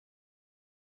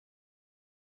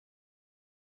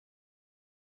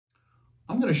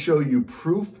I'm going to show you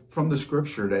proof from the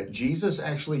scripture that Jesus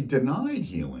actually denied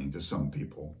healing to some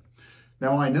people.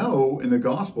 Now, I know in the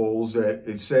Gospels that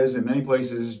it says in many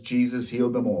places Jesus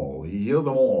healed them all. He healed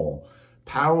them all.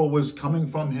 Power was coming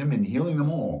from him and healing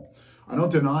them all. I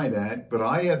don't deny that, but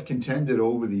I have contended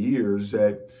over the years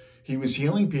that he was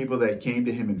healing people that came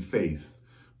to him in faith.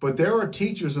 But there are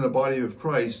teachers in the body of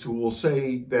Christ who will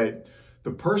say that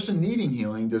the person needing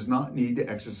healing does not need to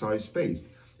exercise faith.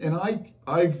 And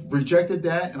I've rejected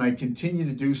that, and I continue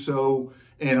to do so,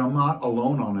 and I'm not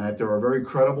alone on that. There are very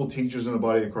credible teachers in the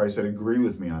body of Christ that agree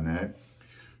with me on that.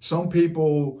 Some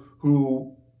people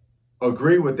who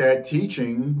agree with that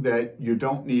teaching that you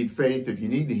don't need faith if you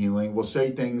need the healing will say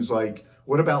things like,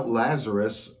 what about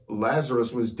Lazarus?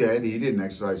 Lazarus was dead. He didn't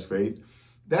exercise faith.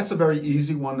 That's a very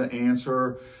easy one to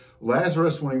answer.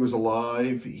 Lazarus, when he was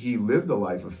alive, he lived a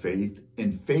life of faith,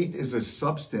 and faith is a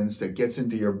substance that gets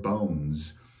into your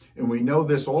bones. And we know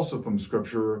this also from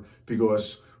scripture,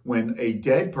 because when a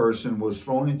dead person was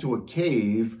thrown into a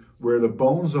cave where the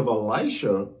bones of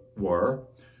Elisha were,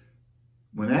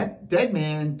 when that dead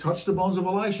man touched the bones of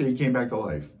Elisha, he came back to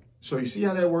life. So you see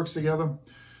how that works together?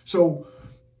 So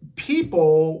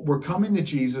people were coming to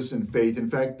Jesus in faith. In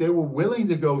fact, they were willing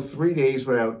to go 3 days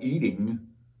without eating.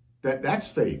 That's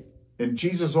faith. And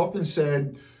Jesus often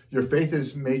said, your faith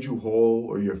has made you whole,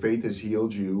 or your faith has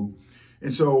healed you.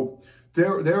 And so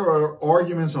there are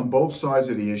arguments on both sides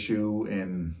of the issue,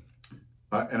 and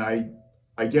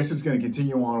I guess it's going to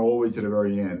continue on all the way to the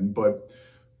very end. But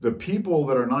the people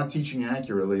that are not teaching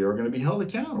accurately are going to be held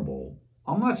accountable.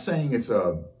 I'm not saying it's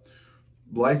a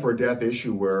life or death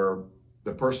issue where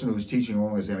the person who's teaching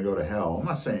wrong is going to go to hell. I'm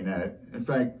not saying that. In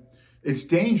fact, it's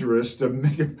dangerous to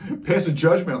pass a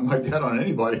judgment like that on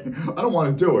anybody. I don't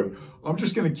want to do it. I'm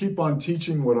just going to keep on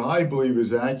teaching what I believe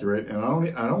is accurate, and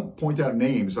I don't point out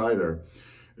names either.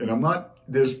 And I'm not.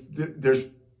 There's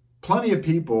plenty of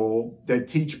people that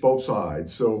teach both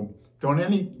sides. So don't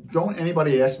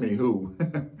anybody ask me who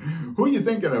are you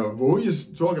thinking of? Who are you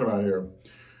talking about here?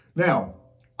 Now,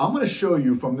 I'm going to show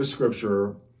you from the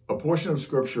scripture a portion of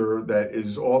scripture that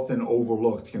is often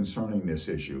overlooked concerning this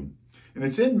issue. And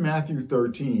it's in Matthew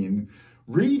 13.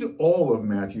 Read all of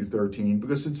Matthew 13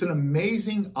 because it's an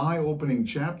amazing, eye-opening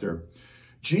chapter.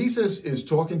 Jesus is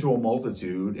talking to a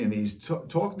multitude, and he's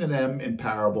talking to them in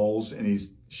parables, and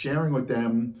he's sharing with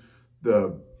them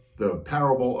the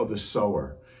parable of the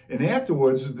sower. And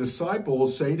afterwards, the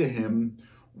disciples say to him,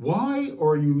 why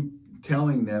are you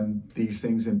telling them these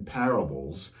things in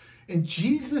parables? And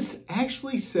Jesus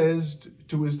actually says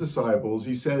to his disciples,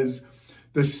 he says,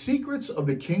 the secrets of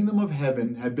the kingdom of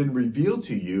heaven have been revealed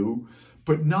to you,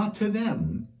 but not to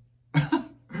them.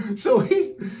 So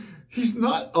he's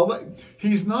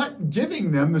not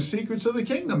giving them the secrets of the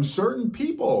kingdom. Certain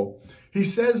people. He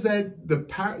says that the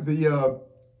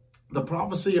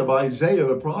prophecy of Isaiah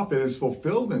the prophet is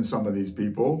fulfilled in some of these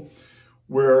people,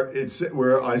 where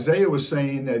Isaiah was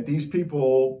saying that these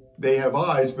people, they have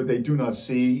eyes but they do not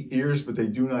see, ears but they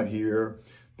do not hear,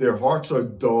 their hearts are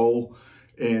dull.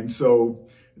 And so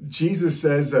Jesus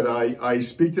says that I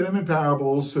speak to them in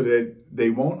parables so that they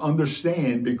won't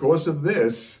understand because of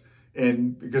this.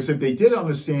 And because if they did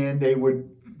understand, they would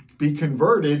be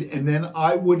converted, and then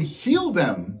I would heal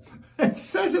them. It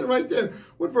says it right there.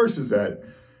 What verse is that?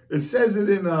 It says it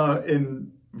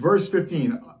in verse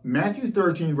 15. Matthew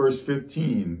 13, verse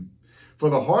 15.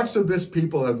 For the hearts of this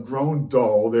people have grown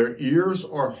dull, their ears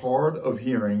are hard of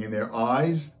hearing, and their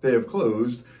eyes they have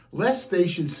closed, lest they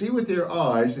should see with their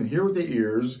eyes and hear with their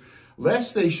ears,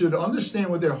 lest they should understand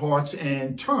with their hearts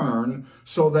and turn,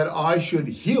 so that I should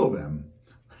heal them.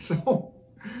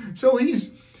 So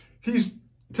he's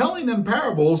telling them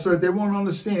parables so that they won't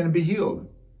understand and be healed.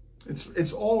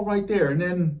 It's all right there. And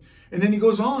then he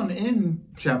goes on in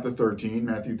chapter 13,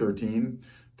 Matthew 13,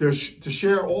 to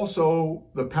share also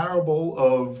the parable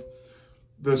of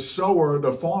the sower,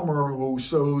 the farmer who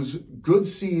sows good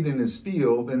seed in his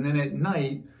field, and then at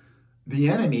night the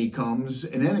enemy comes,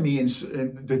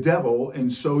 and the devil,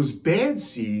 and sows bad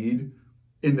seed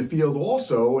in the field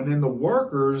also, and then the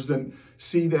workers then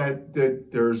see that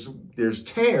there's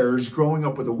tares growing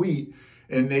up with the wheat,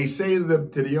 and they say to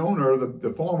the owner,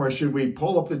 the farmer, should we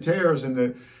pull up the tares? And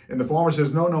the farmer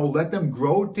says, no, let them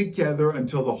grow together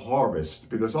until the harvest,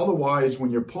 because otherwise,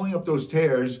 when you're pulling up those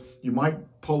tares, you might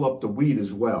pull up the wheat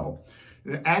as well.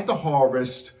 At the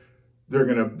harvest, they're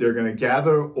gonna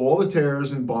gather all the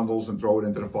tares in bundles and throw it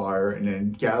into the fire, and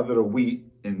then gather the wheat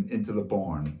into the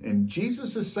barn. And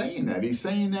Jesus is saying that. He's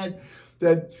saying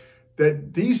that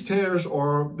these tares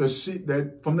are the seed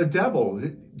that from the devil.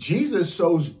 Jesus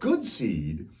sows good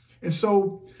seed, And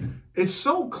so it's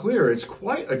so clear. It's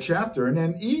quite a chapter. And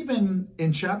then even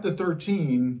in chapter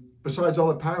 13, besides all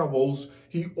the parables,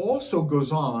 he also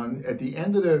goes on at the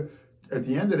end of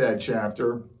that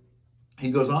chapter, he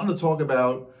goes on to talk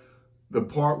about the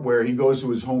part where he goes to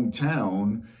his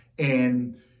hometown,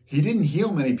 and he didn't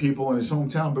heal many people in his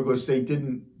hometown because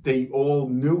they all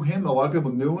knew him. A lot of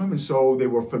people knew him, and so they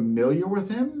were familiar with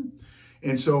him.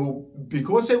 And so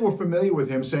because they were familiar with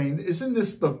him, saying, isn't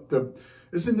this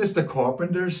the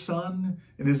carpenter's son?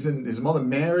 And isn't his mother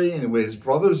Mary and his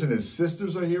brothers and his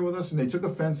sisters are here with us? And they took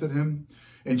offense at him.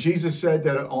 And Jesus said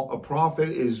that a prophet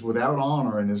is without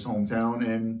honor in his hometown.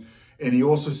 And he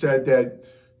also said that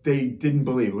they didn't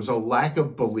believe. It was a lack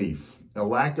of belief, a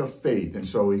lack of faith. And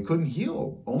so he couldn't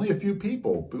heal only a few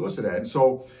people because of that. And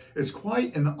so it's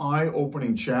quite an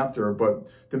eye-opening chapter. But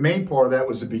the main part of that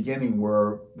was the beginning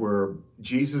where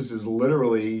Jesus is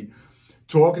literally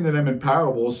talking to them in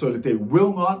parables so that they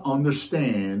will not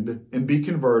understand and be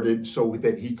converted so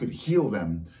that he could heal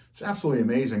them. It's absolutely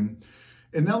amazing.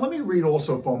 And now let me read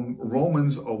also from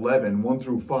Romans 11, 1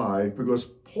 through 5, because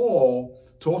Paul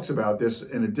talks about this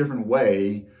in a different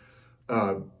way,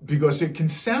 because it can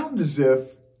sound as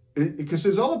if, because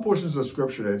there's other portions of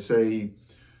scripture that say,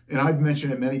 and I've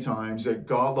mentioned it many times, that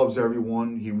God loves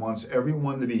everyone. He wants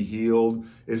everyone to be healed.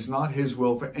 It's not his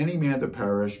will for any man to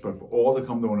perish, but for all to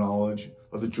come to a knowledge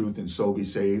of the truth and so be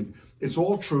saved. It's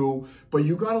all true, but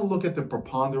you got to look at the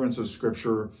preponderance of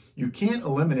scripture. You can't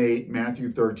eliminate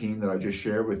Matthew 13 that I just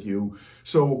shared with you.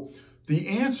 So the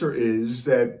answer is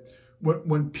that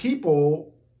when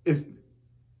people, if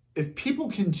people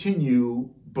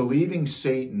continue believing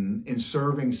Satan and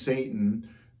serving Satan,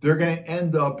 they're going to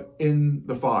end up in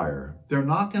the fire. They're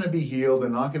not going to be healed. They're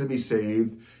not going to be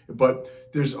saved.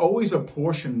 But there's always a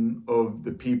portion of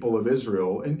the people of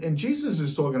Israel. And Jesus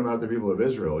is talking about the people of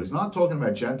Israel. He's not talking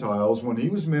about Gentiles. When he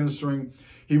was ministering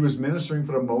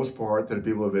for the most part to the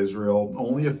people of Israel.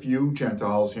 Only a few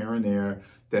Gentiles here and there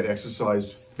that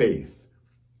exercised faith.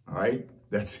 All right?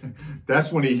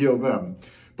 That's when he healed them.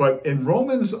 But in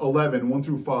Romans 11, 1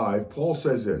 through 5, Paul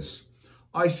says this,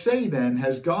 I say then,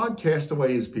 has God cast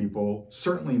away his people?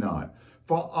 Certainly not.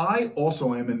 For I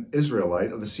also am an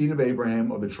Israelite of the seed of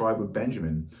Abraham of the tribe of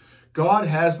Benjamin. God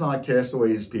has not cast away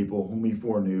his people whom he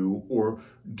foreknew. Or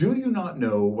do you not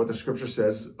know what the scripture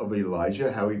says of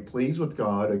Elijah, how he pleads with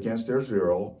God against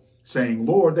Israel, saying,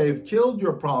 Lord, they have killed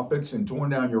your prophets and torn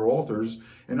down your altars,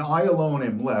 and I alone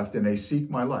am left, and they seek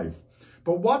my life.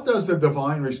 But what does the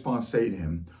divine response say to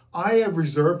him? I have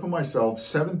reserved for myself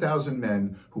 7,000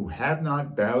 men who have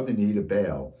not bowed the knee to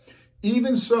Baal.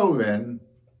 Even so, then,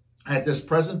 at this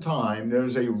present time,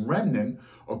 there's a remnant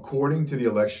according to the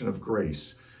election of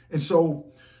grace. And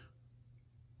so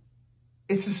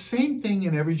it's the same thing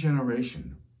in every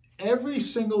generation. Every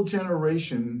single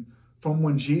generation from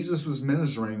when Jesus was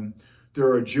ministering,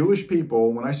 there are Jewish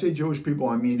people. When I say Jewish people,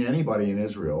 I mean anybody in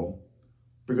Israel.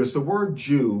 Because the word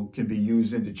Jew can be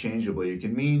used interchangeably. It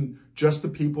can mean just the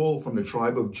people from the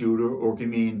tribe of Judah, or it can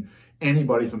mean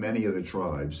anybody from any of the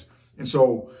tribes. And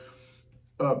so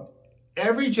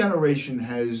every generation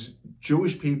has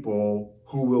Jewish people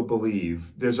who will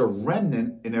believe. There's a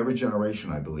remnant in every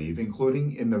generation, I believe,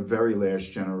 including in the very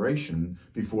last generation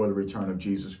before the return of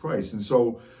Jesus Christ. And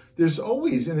so there's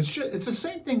always, and it's the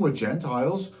same thing with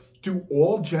Gentiles. Do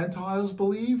all Gentiles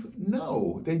believe?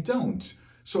 No, they don't.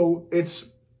 So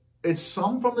it's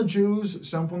some from the Jews,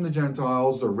 some from the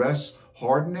Gentiles. The rest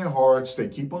harden their hearts. They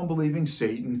keep on believing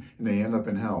Satan, and they end up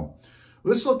in hell.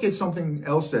 Let's look at something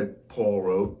else that Paul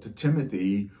wrote to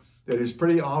Timothy that is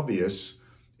pretty obvious.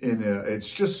 It's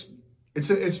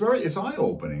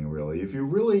eye-opening, really. If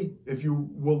you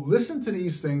will listen to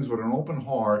these things with an open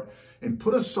heart and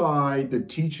put aside the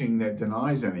teaching that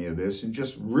denies any of this and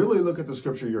just really look at the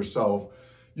scripture yourself,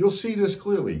 you'll see this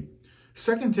clearly.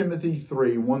 2 Timothy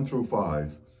 3, 1 through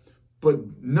 5.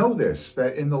 But know this,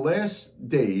 that in the last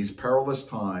days, perilous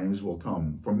times will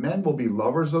come. For men will be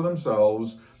lovers of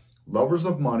themselves, lovers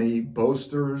of money,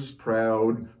 boasters,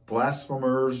 proud,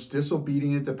 blasphemers,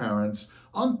 disobedient to parents,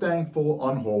 unthankful,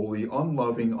 unholy,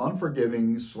 unloving,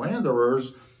 unforgiving,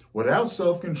 slanderers, without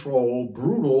self-control,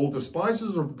 brutal,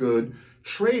 despisers of good,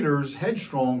 traitors,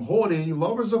 headstrong, haughty,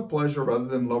 lovers of pleasure rather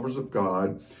than lovers of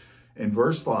God. In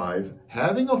verse 5,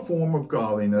 having a form of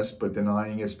godliness but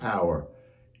denying its power.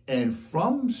 And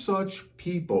from such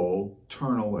people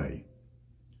turn away.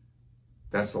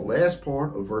 That's the last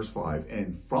part of verse 5.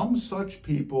 And from such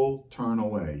people turn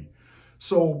away.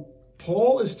 So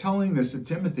Paul is telling this to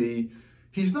Timothy.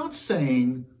 He's not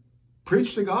saying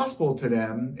preach the gospel to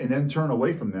them and then turn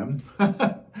away from them.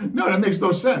 No, that makes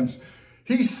no sense.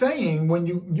 He's saying when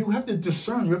you have to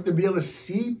discern, you have to be able to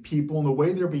see people in the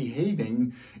way they're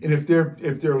behaving, and if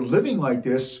they're living like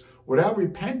this without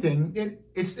repenting,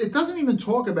 it doesn't even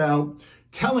talk about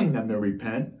telling them to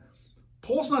repent.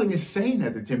 Paul's not even saying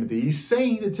that to Timothy. He's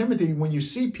saying to Timothy, when you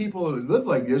see people that live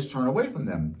like this, turn away from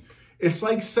them. It's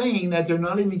like saying that they're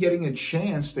not even getting a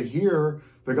chance to hear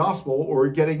the gospel or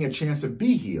getting a chance to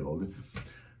be healed.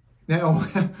 Now,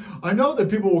 I know that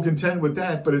people will contend with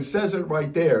that, but it says it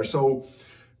right there. So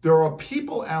there are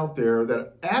people out there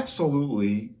that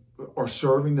absolutely are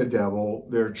serving the devil.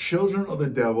 They're children of the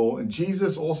devil. And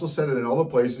Jesus also said it in other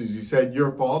places. He said,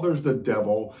 your father's the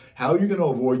devil. How are you going to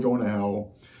avoid going to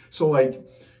hell? So like,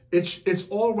 it's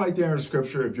all right there in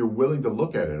Scripture if you're willing to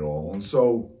look at it all. And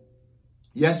so,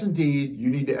 yes, indeed, you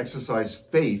need to exercise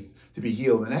faith to be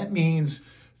healed. And that means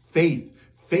faith.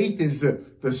 Faith is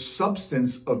the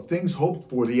substance of things hoped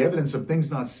for, the evidence of things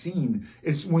not seen.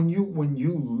 It's when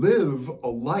you live a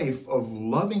life of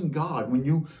loving God, when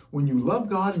you love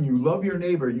God and you love your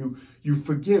neighbor, you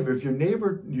forgive. If your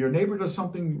neighbor does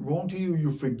something wrong to you,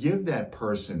 you forgive that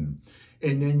person.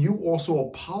 And then you also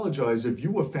apologize if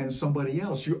you offend somebody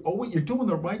else. You're doing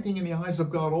the right thing in the eyes of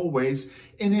God always.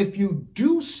 And if you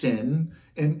do sin,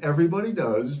 and everybody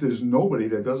does, there's nobody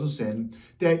that doesn't sin,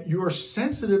 that you're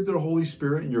sensitive to the Holy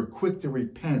Spirit and you're quick to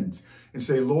repent and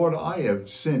say, Lord, I have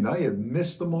sinned. I have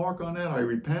missed the mark on that. I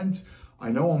repent.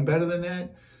 I know I'm better than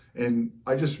that. And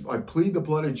I plead the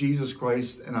blood of Jesus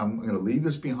Christ, and I'm going to leave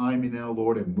this behind me now,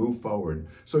 Lord, and move forward.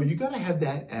 So you got to have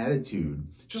that attitude.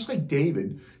 Just like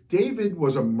David. David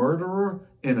was a murderer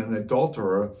and an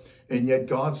adulterer, and yet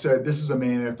God said, this is a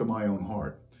man after my own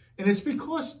heart. And it's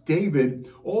because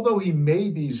David, although he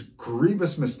made these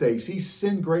grievous mistakes, he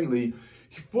sinned greatly,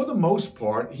 for the most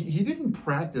part, he didn't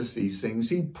practice these things.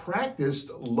 He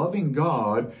practiced loving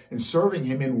God and serving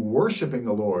him and worshiping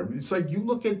the Lord. It's like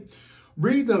you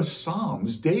read those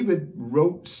Psalms. David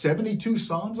wrote 72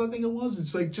 Psalms, I think it was.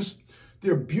 It's like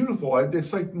they're beautiful.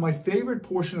 It's like my favorite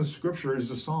portion of Scripture is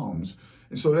the Psalms.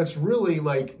 And so that's really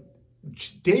like,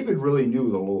 David really knew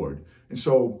the Lord. And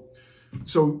so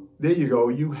there you go.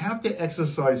 You have to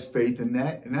exercise faith in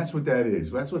that, and that's what that is.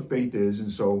 That's what faith is.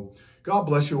 And so God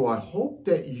bless you. I hope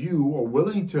that you are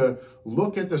willing to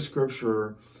look at the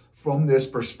Scripture from this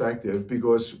perspective,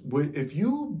 because if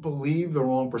you believe the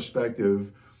wrong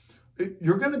perspective,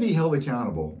 you're going to be held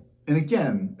accountable. And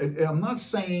again, I'm not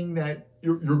saying that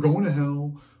you're going to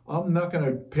hell. I'm not going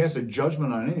to pass a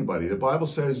judgment on anybody. The Bible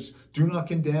says, do not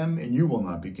condemn, and you will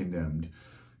not be condemned.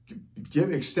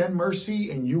 Extend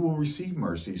mercy, and you will receive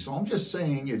mercy. So I'm just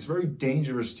saying it's very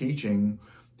dangerous teaching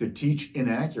to teach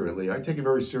inaccurately. I take it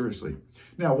very seriously.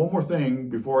 Now, one more thing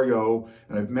before I go,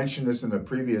 and I've mentioned this in the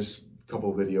previous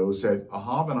couple of videos, that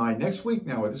Ahav and I, next week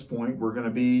now at this point, we're going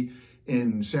to be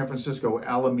in San Francisco,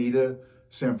 Alameda,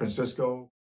 San Francisco.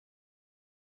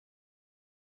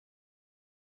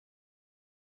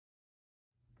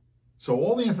 So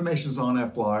all the information is on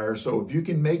that flyer. So if you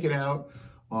can make it out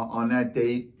on that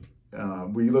date,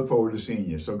 we look forward to seeing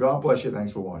you. So God bless you.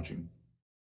 Thanks for watching.